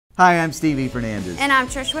Hi, I'm Stevie Fernandez. And I'm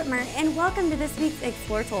Trish Whitmer, and welcome to this week's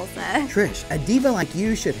Explore Tulsa. Trish, a diva like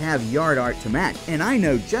you should have yard art to match, and I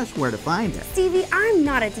know just where to find it. Stevie, I'm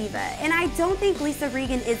not a diva, and I don't think Lisa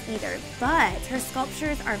Regan is either, but her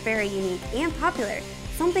sculptures are very unique and popular,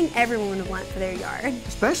 something everyone would want for their yard.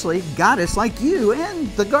 Especially goddess like you and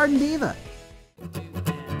the Garden Diva.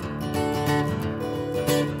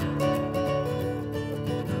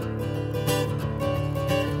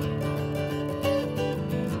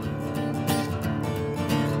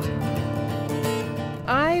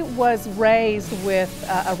 I was raised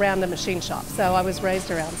around a machine shop, so I was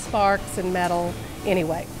raised around sparks and metal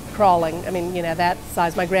anyway, crawling. I mean, you know, that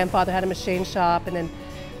size. My grandfather had a machine shop, and then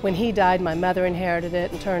when he died, my mother inherited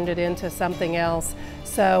it and turned it into something else.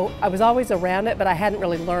 So I was always around it, but I hadn't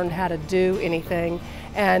really learned how to do anything.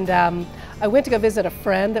 And I went to go visit a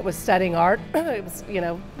friend that was studying art. It was, you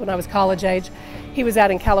know, when I was college age. He was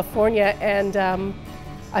out in California, and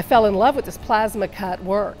I fell in love with this plasma cut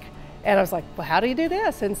work. And I was like, well, how do you do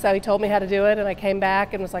this? And so he told me how to do it, and I came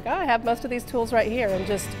back and was like, oh, I have most of these tools right here, and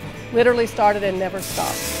just literally started and never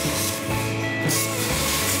stopped.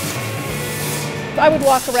 I would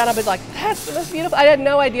walk around, I'd be like, that's beautiful. I had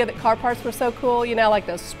no idea that car parts were so cool, you know, like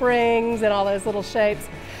those springs and all those little shapes.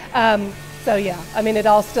 So yeah, I mean, it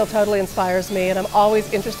all still totally inspires me, and I'm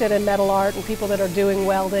always interested in metal art and people that are doing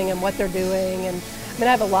welding and what they're doing. And I mean,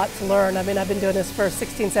 I have a lot to learn. I mean, I've been doing this for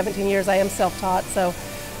 16, 17 years. I am self-taught, so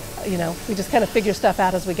you know, we just kind of figure stuff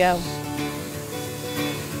out as we go.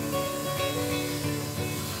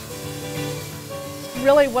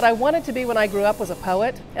 Really, what I wanted to be when I grew up was a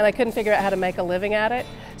poet, and I couldn't figure out how to make a living at it,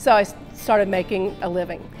 so I started making a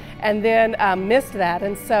living. And then missed that,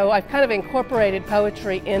 and so I've kind of incorporated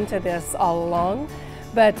poetry into this all along.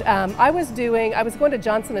 But I was going to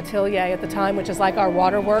Johnson Atelier at the time, which is like our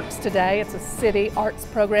Waterworks today. It's a city arts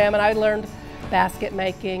program, and I learned basket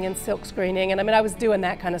making and silk screening, and I mean, I was doing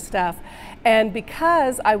that kind of stuff. And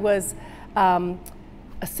because I was a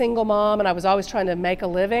single mom and I was always trying to make a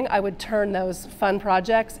living, I would turn those fun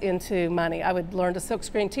projects into money. I would learn to silk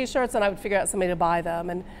screen t-shirts, and I would figure out somebody to buy them.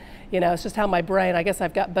 And you know, it's just how my brain, I guess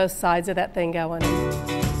I've got both sides of that thing going.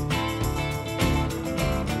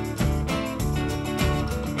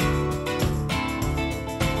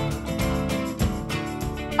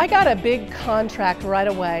 I got a big contract right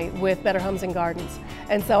away with Better Homes and Gardens.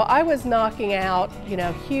 And so I was knocking out, you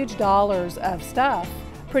know, huge dollars of stuff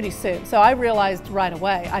pretty soon. So I realized right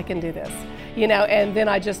away, I can do this, you know, and then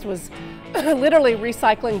I just was literally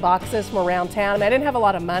recycling boxes from around town. I mean, I didn't have a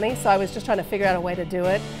lot of money, so I was just trying to figure out a way to do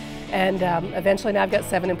it. And eventually now I've got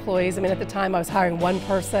 7 employees. I mean, at the time I was hiring one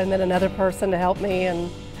person, then another person to help me. And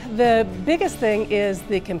the biggest thing is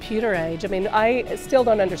the computer age. I mean, I still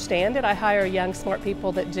don't understand it. I hire young, smart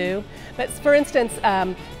people that do. But for instance,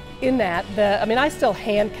 in that, I mean, I still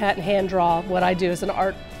hand cut and hand draw what I do as an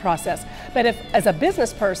art process. But as a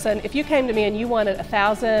business person, if you came to me and you wanted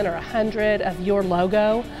 1,000 or 100 of your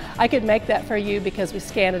logo, I could make that for you because we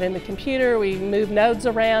scan it in the computer, we move nodes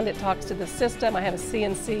around, it talks to the system. I have a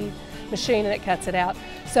CNC machine and it cuts it out.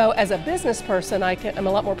 So as a business person, I'm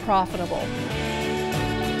a lot more profitable.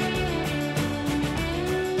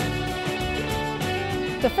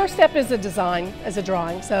 The first step is a design, as a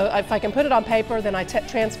drawing. So if I can put it on paper, then I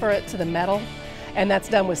transfer it to the metal, and that's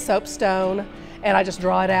done with soapstone, and I just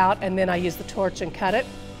draw it out, and then I use the torch and cut it.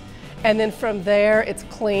 And then from there, it's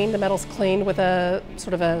cleaned, the metal's cleaned with a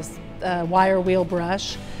sort of a wire wheel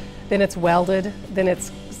brush. Then it's welded, then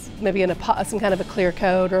it's maybe in some kind of a clear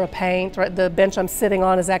coat or a paint. The bench I'm sitting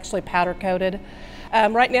on is actually powder coated.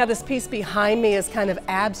 Right now this piece behind me is kind of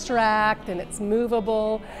abstract and it's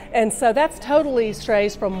movable, and so that's totally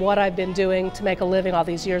strays from what I've been doing to make a living all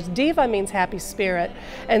these years. Deva means happy spirit,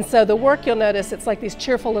 and so the work, you'll notice, it's like these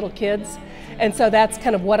cheerful little kids, and so that's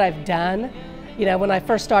kind of what I've done. You know, when I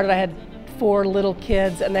first started I had 4 little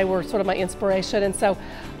kids and they were sort of my inspiration, and so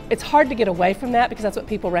it's hard to get away from that because that's what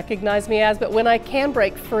people recognize me as. But when I can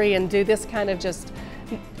break free and do this kind of just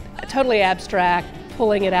totally abstract,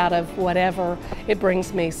 pulling it out of whatever, it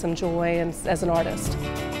brings me some joy as an artist.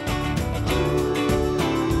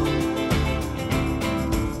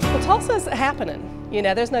 Well, Tulsa's happening. You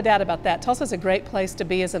know, there's no doubt about that. Tulsa's a great place to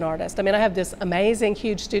be as an artist. I mean, I have this amazing,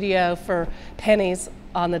 huge studio for pennies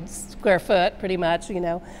on the square foot, pretty much, you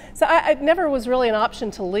know. So it never was really an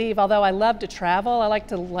option to leave, although I love to travel. I like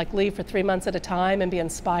to leave for 3 months at a time and be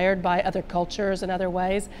inspired by other cultures and other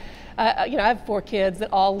ways. You know, I have 4 kids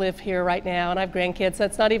that all live here right now, and I have grandkids, so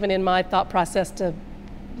it's not even in my thought process to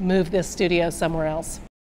move this studio somewhere else.